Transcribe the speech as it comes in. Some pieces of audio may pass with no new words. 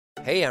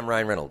Hey, I'm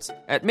Ryan Reynolds.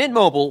 At Mint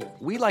Mobile,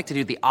 we like to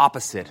do the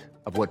opposite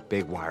of what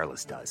Big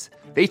Wireless does.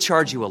 They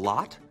charge you a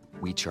lot,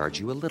 we charge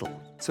you a little.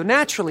 So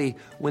naturally,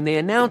 when they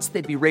announced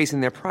they'd be raising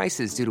their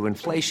prices due to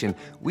inflation,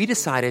 we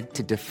decided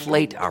to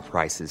deflate our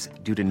prices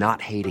due to not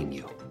hating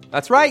you.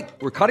 That's right.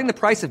 We're cutting the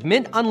price of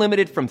Mint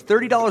Unlimited from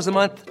 $30 a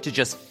month to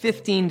just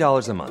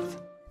 $15 a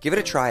month. Give it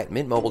a try at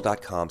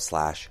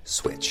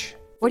mintmobile.com/switch.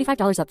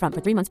 $45 up front for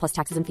 3 months plus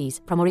taxes and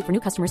fees. Promo rate for new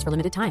customers for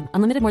limited time.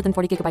 Unlimited more than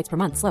 40 gigabytes per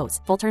month. Slows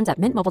full terms at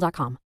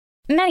mintmobile.com.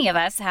 Many of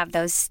us have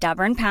those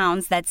stubborn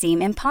pounds that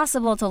seem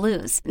impossible to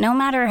lose, no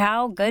matter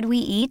how good we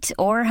eat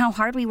or how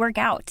hard we work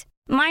out.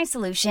 My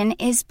solution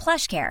is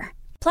PlushCare.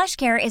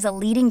 PlushCare is a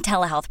leading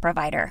telehealth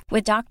provider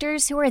with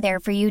doctors who are there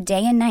for you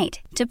day and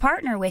night to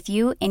partner with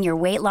you in your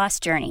weight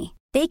loss journey.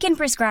 They can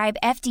prescribe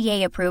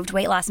FDA-approved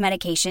weight loss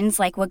medications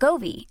like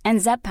Wegovy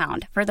and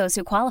Zepbound for those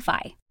who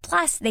qualify.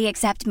 Plus, they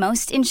accept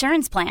most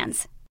insurance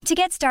plans. To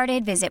get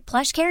started, visit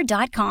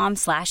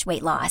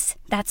plushcare.com/weightloss.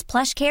 That's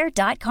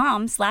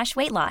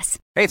plushcare.com/weightloss.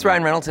 Hey, it's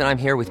Ryan Reynolds, and I'm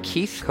here with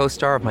Keith,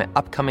 co-star of my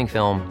upcoming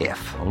film,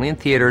 If, only in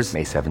theaters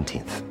May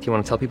 17th. Do you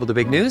want to tell people the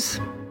big news?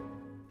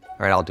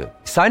 All right, I'll do it.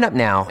 Sign up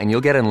now and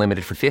you'll get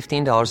unlimited for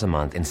 $15 a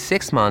month and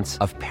 6 months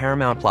of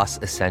Paramount Plus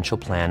Essential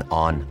Plan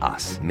on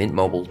us.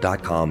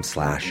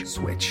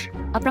 Mintmobile.com/switch.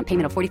 Upfront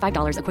payment of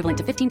 $45 equivalent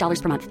to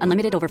 $15 per month.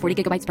 Unlimited over 40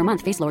 gigabytes per month.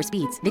 Face lower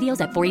speeds.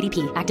 Videos at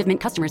 480p. Active Mint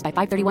customers by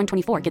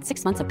 531.24 get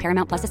 6 months of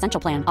Paramount Plus Essential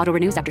Plan. Auto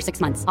renews after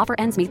 6 months. Offer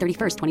ends May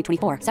 31st,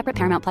 2024. Separate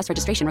Paramount Plus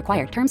registration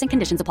required. Terms and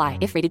conditions apply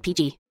if rated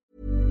PG.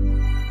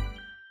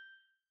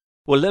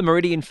 Well, Le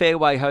Meridian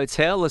Fairway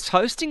Hotel is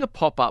hosting a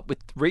pop-up with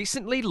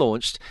recently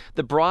launched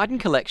the Briden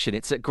Collection.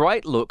 It's a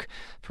great look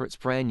for its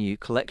brand new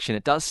collection.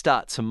 It does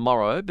start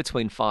tomorrow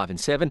between 5 and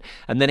 7,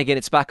 and then again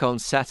it's back on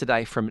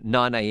Saturday from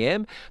 9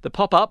 a.m. The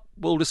pop-up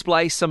will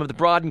display some of the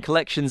Briden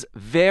Collection's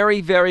very,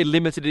 very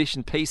limited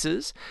edition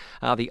pieces.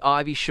 The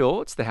Ivy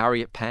shorts, the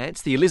Harriet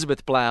pants, the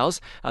Elizabeth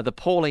blouse, the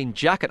Pauline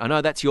jacket. I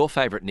know that's your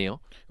favourite,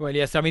 Neil. Well,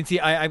 yes. I mean, see,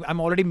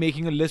 I'm already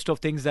making a list of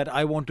things that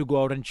I want to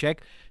go out and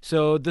check.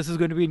 So this is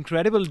going to be an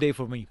incredible day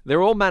for me.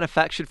 They're all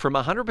manufactured from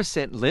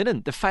 100%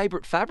 linen, the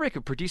favourite fabric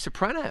of producer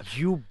Pranav.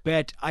 You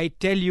bet. I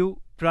tell you,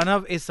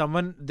 Pranav is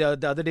someone, the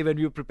other day when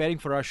we were preparing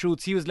for our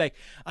shoots, he was like,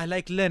 I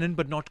like linen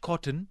but not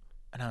cotton.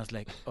 And I was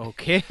like,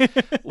 okay.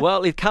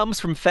 Well, it comes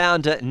from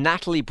founder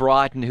Natalie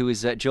Briden, who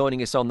is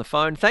joining us on the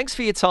phone. Thanks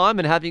for your time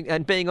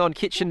and being on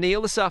Kitchen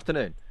Neil this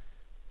afternoon.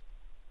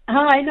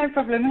 Hi, no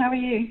problem. How are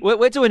you?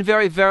 We're doing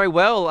very, very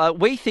well.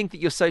 We think that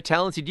you're so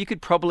talented, you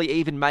could probably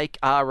even make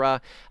our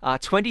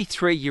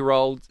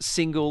 23-year-old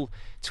single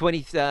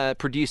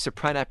producer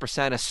Pranav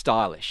Prasanna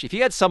stylish. If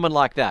you had someone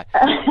like that,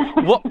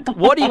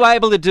 what are you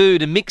able to do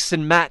to mix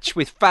and match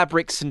with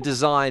fabrics and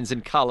designs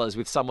and colours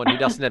with someone who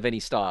doesn't have any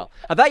style?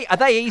 Are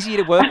they easy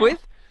to work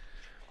with?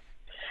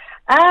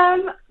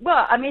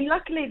 Well, I mean,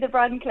 luckily the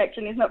Briden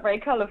Collection is not very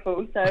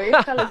colourful,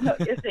 so colour's not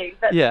your thing.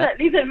 But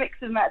certainly the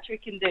mix and match we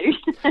can do.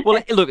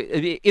 Well, look,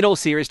 in all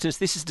seriousness,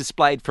 this is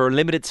displayed for a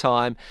limited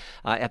time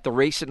at the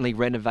recently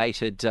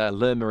renovated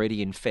Le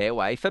Meridian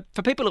Fairway. For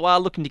people who are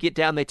looking to get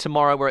down there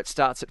tomorrow, where it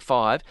starts at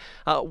 5,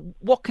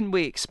 what can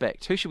we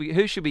expect? Who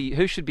should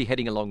be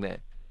heading along there?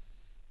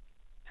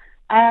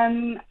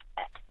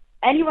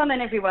 Anyone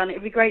and everyone. It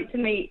would be great to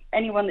meet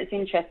anyone that's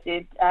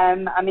interested.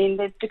 I mean,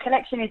 the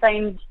collection is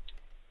aimed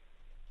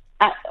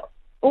at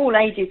all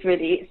ages,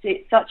 really.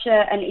 It's such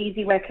an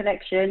easy wear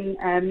collection.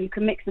 You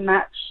can mix and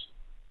match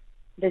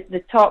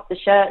the top, the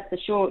shirts, the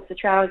shorts, the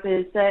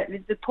trousers.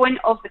 The point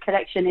of the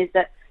collection is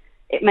that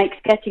it makes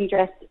getting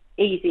dressed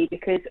easy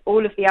because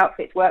all of the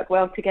outfits work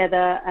well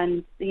together,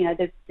 and you know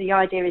the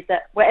idea is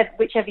that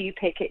whichever you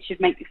pick, it should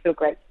make you feel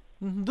great.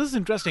 This is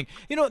interesting.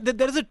 You know,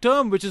 there is a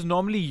term which is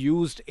normally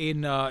used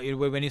in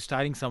when you're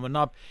styling someone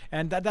up,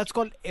 and that's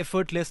called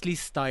effortlessly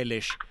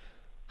stylish.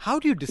 How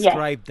do you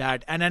describe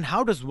that, and then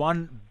how does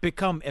one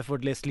become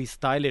effortlessly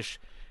stylish?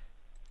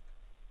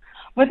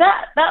 Well,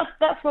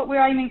 that's what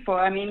we're aiming for.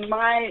 I mean,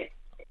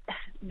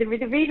 the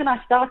reason I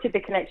started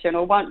the collection,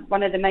 or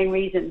one of the main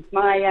reasons,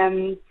 when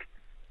I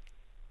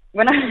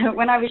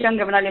was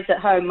younger, when I lived at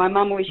home, my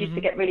mum always used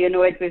to get really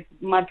annoyed with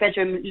my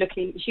bedroom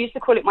looking. She used to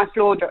call it my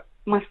floor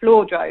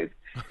drove.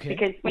 Okay.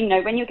 Because when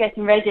you're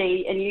getting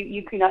ready and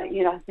you can I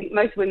think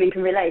most women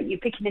can relate. You're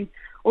picking in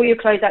all your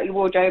clothes out your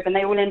wardrobe and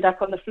they all end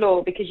up on the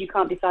floor because you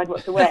can't decide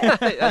what to wear.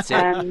 That's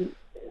it.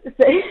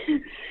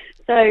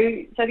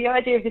 So the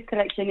idea of this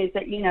collection is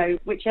that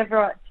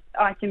whichever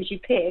items you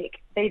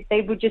pick,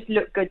 they will just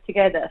look good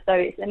together. So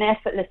it's an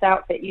effortless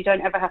outfit. You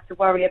don't ever have to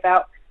worry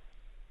about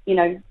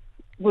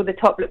will the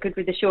top look good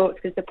with the shorts,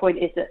 because the point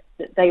is that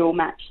they all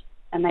match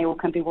and they all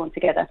can be worn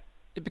together.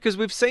 Because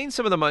we've seen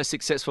some of the most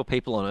successful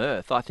people on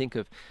earth. I think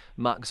of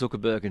Mark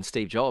Zuckerberg and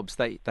Steve Jobs.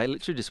 They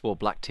literally just wore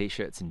black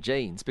T-shirts and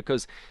jeans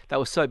because they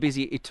were so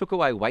busy. It took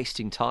away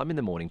wasting time in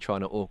the morning trying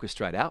to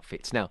orchestrate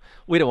outfits. Now,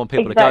 we don't want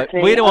people to go.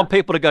 We don't want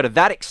people to go to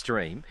that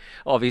extreme,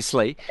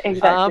 obviously.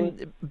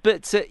 Exactly.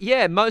 But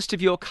most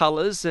of your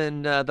colours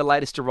and the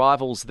latest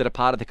arrivals that are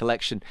part of the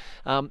collection,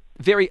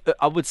 very,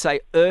 I would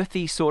say,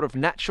 earthy sort of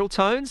natural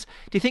tones.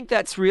 Do you think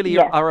that's really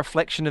a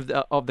reflection of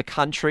the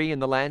country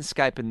and the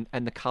landscape and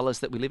the colours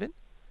that we live in?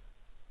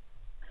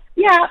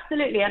 Yeah,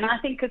 absolutely. And I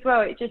think as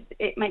well,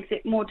 it makes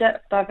it more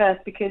diverse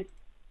because,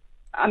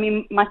 I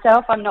mean,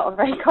 myself, I'm not a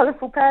very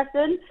colourful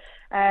person.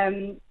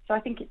 So I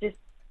think it just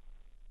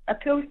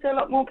appeals to a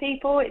lot more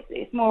people.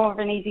 It's more of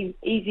an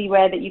easy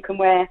wear that you can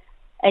wear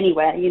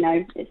anywhere, you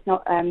know. It's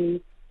not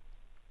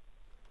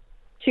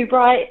too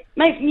bright.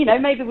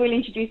 Maybe we'll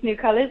introduce new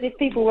colours if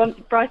people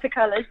want brighter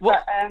colours.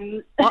 Well,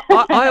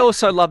 but I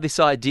also love this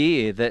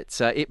idea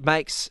that it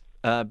makes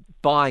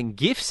buying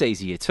gifts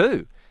easier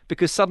too.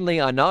 Because suddenly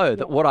I know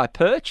that what I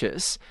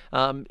purchase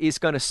is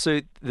going to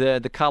suit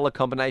the colour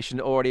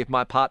combination already of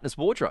my partner's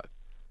wardrobe.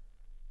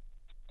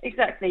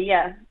 Exactly,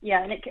 yeah,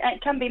 and it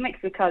can be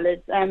mixed with colours.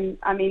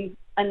 I mean,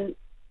 and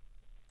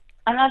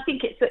I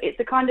think it's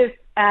a kind of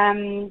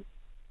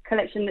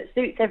collection that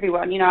suits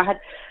everyone. You know,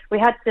 we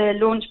had the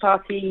launch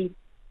party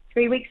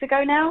 3 weeks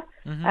ago now,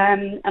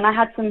 and I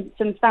had some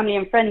family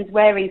and friends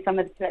wearing some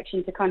of the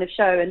collection to kind of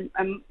show. And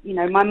you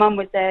know, my mum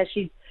was there.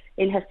 She's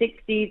in her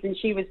 60s, and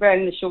she was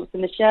wearing the shorts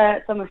and the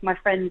shirt. Some of my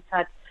friends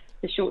had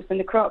the shorts and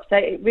the crop. So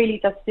it really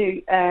does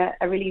suit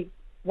a really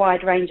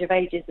wide range of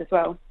ages as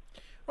well.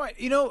 Right.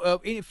 You know,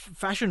 in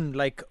fashion,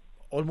 like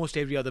almost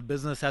every other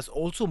business, has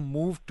also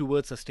moved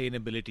towards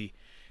sustainability.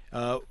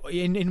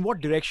 In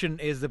what direction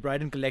is the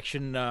Briden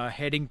Collection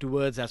heading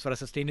towards as far as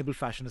sustainable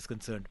fashion is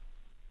concerned?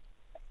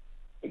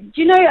 Do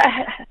you know,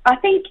 I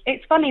think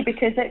it's funny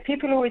because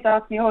people always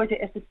ask me, is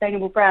it a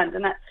sustainable brand?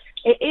 And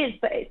it is,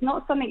 but it's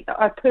not something that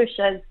I push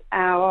as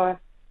our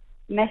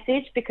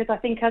message, because I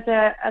think as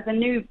a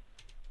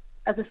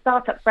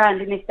startup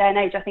brand in this day and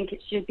age, I think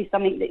it should be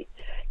something that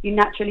you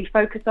naturally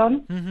focus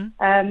on.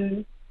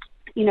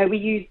 You know, we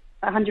use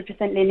 100%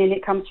 linen.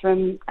 It comes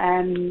from,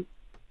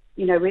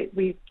 you know,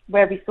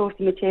 where we source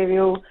the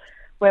material,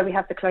 where we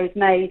have the clothes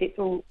made. It's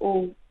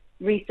all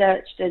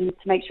researched and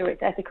to make sure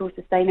it's ethical,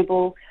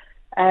 sustainable.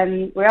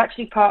 We're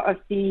actually part of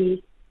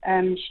the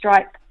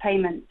Stripe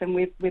payments, and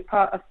we're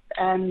part of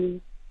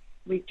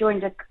we've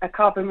joined a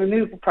carbon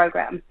removal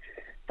program.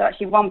 So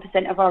actually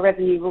 1% of our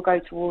revenue will go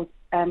towards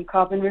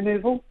carbon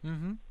removal.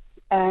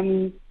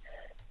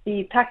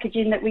 The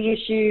packaging that we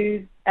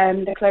issue,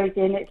 the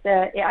clothing, it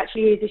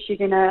actually is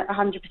issued in a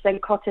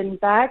 100% cotton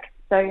bag.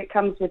 So it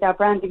comes with our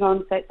branding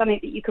on. So it's something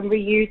that you can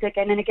reuse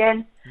again and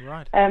again.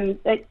 Right.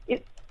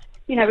 It's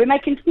you know, we're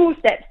making small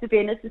steps to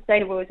being as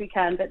sustainable as we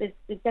can, but there's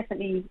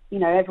definitely, you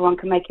know, everyone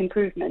can make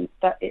improvements,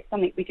 but it's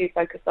something we do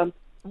focus on.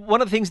 One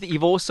of the things that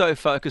you've also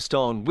focused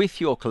on with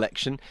your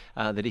collection,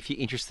 that if you're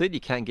interested, you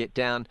can get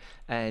down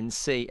and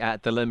see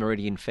at the Le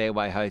Méridien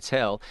Fairway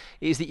Hotel,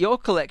 is that your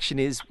collection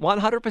is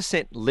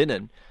 100%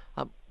 linen.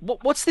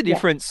 What's the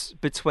difference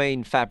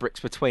between fabrics,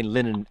 between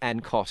linen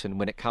and cotton,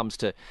 when it comes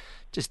to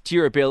just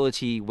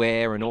durability,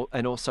 wear,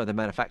 and also the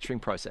manufacturing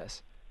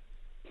process?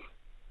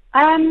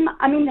 I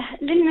mean,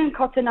 linen and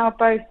cotton are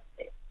both,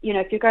 you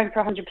know, if you're going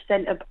for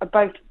 100%, are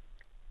both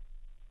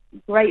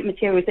great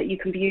materials that you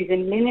can be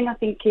using. Linen, I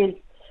think, is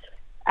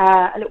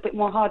a little bit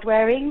more hard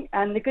wearing,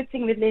 and the good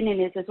thing with linen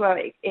is as well,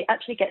 it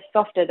actually gets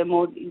softer the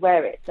more you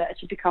wear it, so it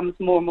actually becomes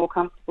more and more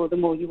comfortable the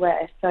more you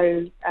wear.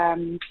 So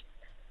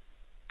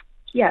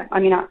yeah, I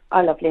mean,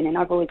 I love linen.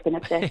 I've always been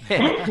obsessed.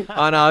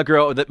 I know. I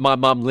grew up with it. My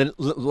mum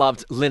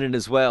loved linen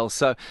as well.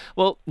 So,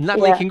 well,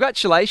 Natalie,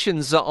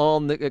 congratulations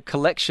on the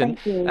collection.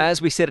 Thank you.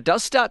 As we said, it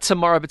does start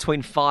tomorrow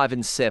between 5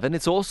 and 7.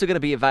 It's also going to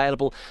be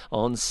available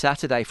on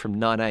Saturday from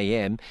 9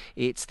 a.m.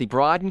 It's the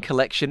Briden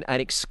Collection, an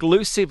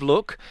exclusive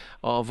look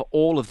of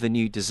all of the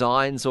new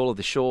designs, all of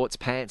the shorts,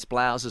 pants,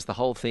 blouses, the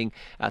whole thing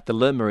at the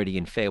Le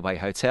Méridien Fairway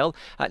Hotel.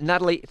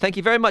 Natalie, thank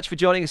you very much for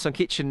joining us on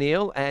Kitchen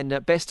Neil,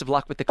 and best of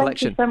luck with the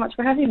collection. Thank you so much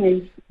for having me.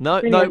 No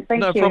Thank you.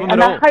 problem and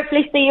at all. I'll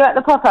hopefully see you at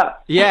the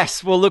pop-up.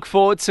 Yes, we'll look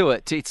forward to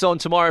it. It's on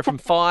tomorrow from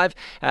 5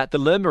 at the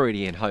Le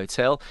Méridien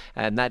Hotel,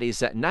 and that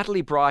is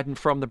Natalie Briden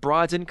from the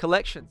Briden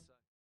Collection.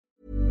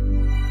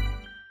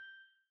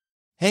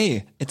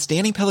 Hey, it's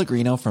Danny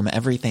Pellegrino from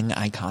Everything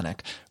Iconic.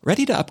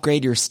 Ready to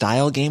upgrade your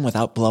style game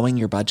without blowing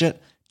your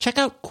budget? Check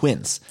out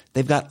Quince.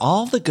 They've got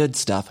all the good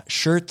stuff,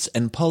 shirts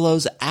and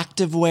polos,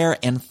 activewear,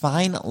 and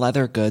fine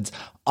leather goods,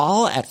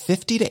 all at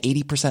 50 to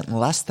 80%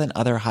 less than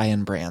other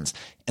high-end brands.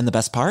 And the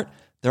best part?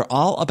 They're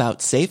all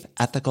about safe,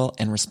 ethical,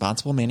 and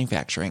responsible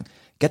manufacturing.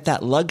 Get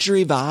that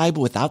luxury vibe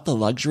without the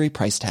luxury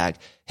price tag.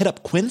 Hit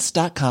up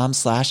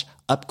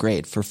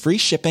quince.com/upgrade for free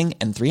shipping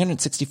and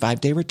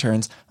 365-day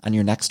returns on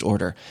your next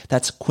order.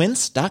 That's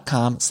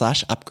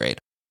quince.com/upgrade.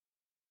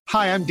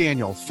 Hi, I'm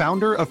Daniel,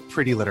 founder of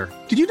Pretty Litter.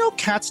 Did you know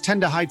cats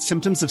tend to hide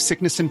symptoms of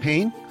sickness and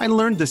pain? I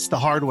learned this the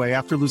hard way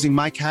after losing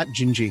my cat,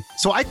 Gingy.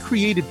 So I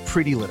created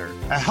Pretty Litter,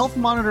 a health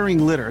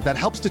monitoring litter that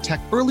helps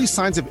detect early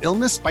signs of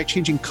illness by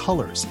changing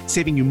colors,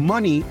 saving you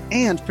money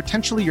and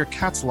potentially your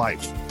cat's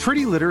life.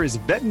 Pretty Litter is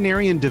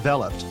veterinarian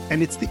developed,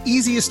 and it's the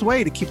easiest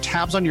way to keep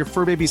tabs on your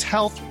fur baby's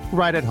health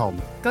right at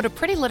home. Go to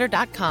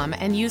prettylitter.com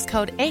and use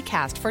code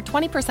ACAST for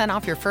 20%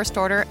 off your first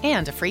order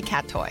and a free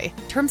cat toy.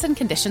 Terms and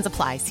conditions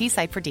apply. See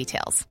site for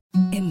details.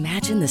 details.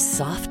 Imagine the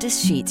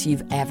softest sheets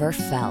you've ever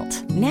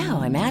felt.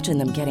 Now imagine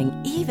them getting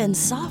even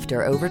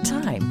softer over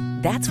time.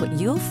 That's what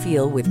you'll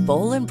feel with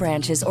Boll &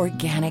 Branch's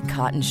organic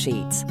cotton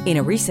sheets. In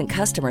a recent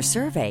customer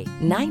survey,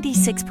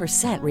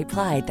 96%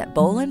 replied that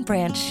Boll &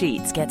 Branch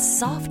sheets get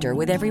softer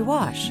with every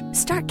wash.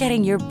 Start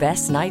getting your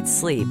best night's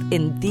sleep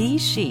in these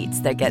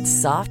sheets that get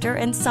softer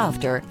and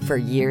softer for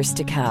years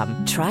to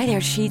come. Try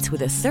their sheets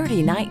with a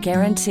 30-night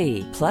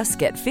guarantee. Plus,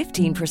 get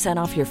 15%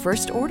 off your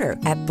first order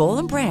at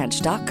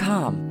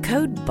bollandbranch.com.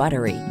 Code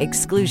BUTTERY.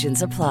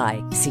 Exclusions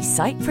apply. See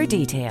site for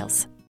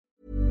details.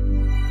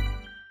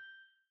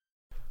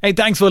 Hey,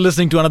 thanks for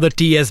listening to another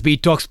TSB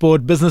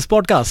TalkSport Business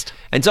Podcast.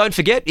 And don't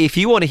forget, if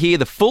you want to hear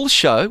the full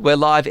show, we're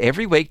live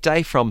every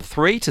weekday from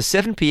 3 to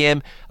 7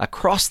 p.m.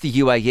 across the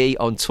UAE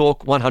on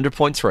Talk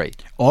 100.3.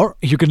 Or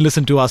you can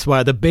listen to us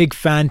via the Big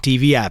Fan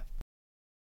TV app.